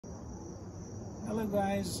Hello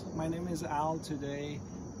guys, my name is Al. Today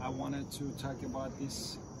I wanted to talk about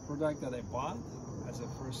this product that I bought as a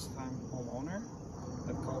first-time homeowner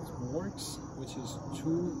that called Worx, which is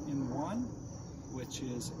 2-in-1, which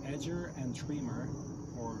is edger and trimmer.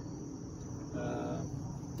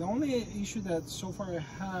 The only issue that so far I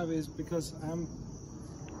have is because I'm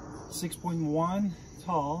 6.1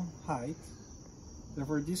 tall height,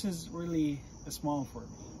 therefore this is really small for me,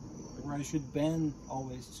 where I should bend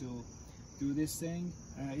always to do this thing.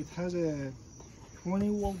 It has a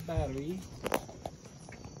 20-volt battery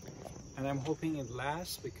and I'm hoping it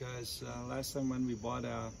lasts, because last time when we bought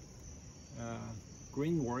a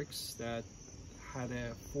green Worx that had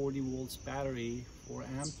a 40 volts battery, 4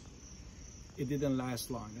 amp, it didn't last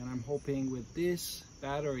long, and I'm hoping with this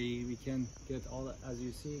battery we can get all, as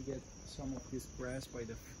you see, get some of this grass by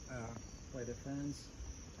the fence,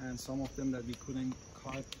 and some of them that we couldn't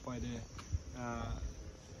cut by the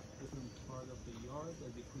different part of the yard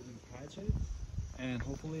that we couldn't catch it, and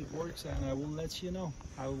hopefully it works, and I will let you know.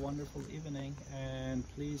 Have a wonderful evening, and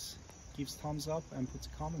please give thumbs up and put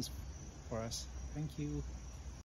comments for us. Thank you.